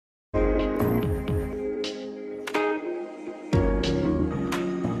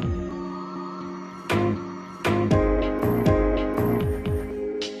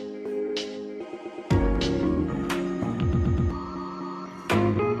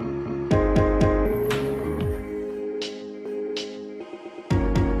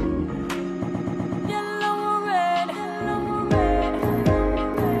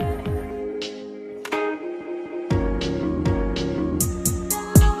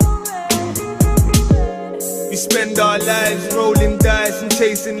We spend our lives rolling dice and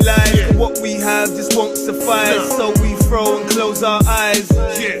chasing lies, but what we have just won't suffice, so we throw and close our eyes.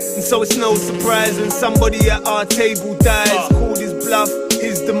 And so it's no surprise when somebody at our table dies. Called his bluff,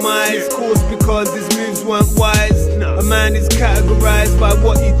 his demise, caused because his moves weren't wise. A man is categorized by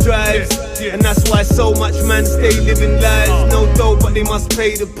what he drives, and that's why so much man stay living lies. No dough, but they must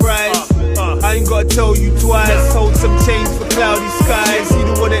pay the price. I ain't gotta tell you twice. Hold some change for cloudy skies. You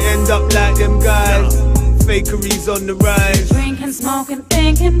don't wanna end up like them guys. Fakery's on the rise. Drinking, smoking,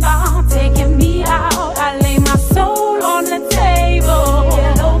 thinking about taking me out. I lay my soul on the table.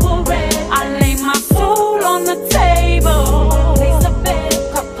 Get over it. I lay my soul on the table. Place a bet,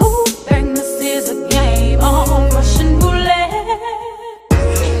 kaput, bang, this is a game on Russian roulette.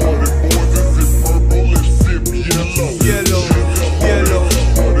 Yellow, yellow,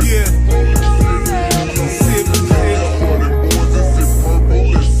 yeah. Sip,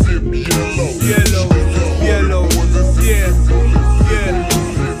 yellow, yellow, yeah, yeah.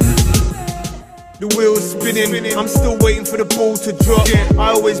 The wheel's spinning, I'm still waiting for the ball to drop.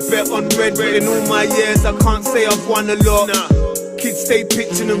 I always bet on red, but in all my years I can't say I've won a lot. Kids stay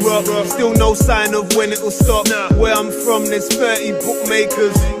pitching the rock, still no sign of when it'll stop. Where I'm from there's 30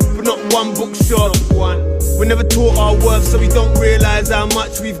 bookmakers, but not one bookshop. We're never taught our worth, so we don't realise how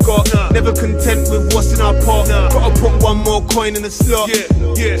much we've got. Never content with what's in our pot. Gotta put one more coin in the slot.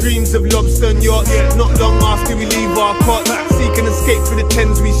 Dreams of lobster and yachts, not long after we leave our cot. Seek an escape for the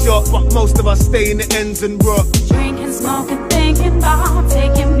tens we shot, but most of us stay in the ends and rot. Drinking, smoking, thinking about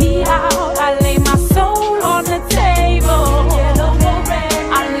taking me out. I lay my soul on the table. Get over it.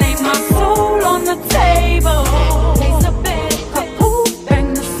 I lay my soul on the table. Place a bet, kaput,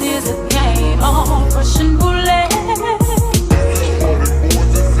 bang, this is a game on Russian roulette.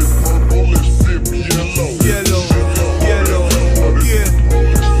 Yellow, yellow, yeah.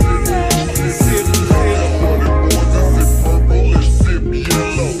 Sip,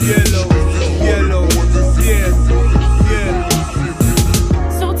 yellow, yellow, yeah, yeah.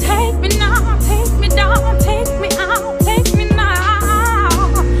 So take me now, take me down, take me out, take me now,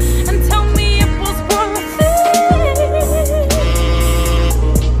 and tell me it was worth it.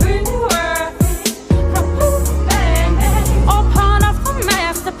 Really worth it. Kaput, bang, bang, all part of the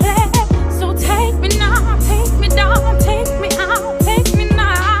master plan. So take me now, take me down, take me out, take me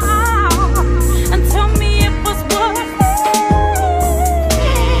now, and tell me it was worth it.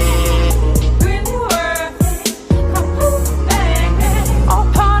 Really worth it. Kaput, bang, bang, all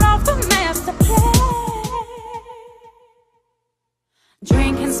part of the master plan.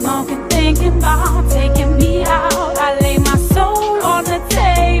 Drinking, smoking, thinking about taking me out. I lay my soul on the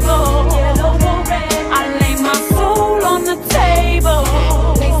table. Get over it. I lay my soul on the table.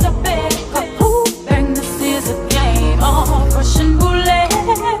 Place a bet, kaput, bang, this is a game on Russian roulette.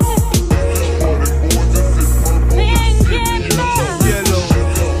 Thinking about Yellow,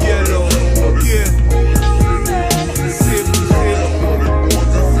 yellow, yeah. Sip,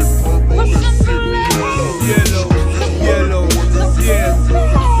 Russian roulette. yellow, yellow, yeah,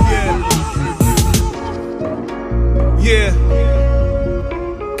 yeah, yeah.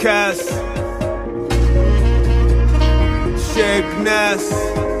 Cas, Shake Nas,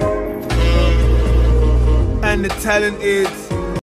 and the talented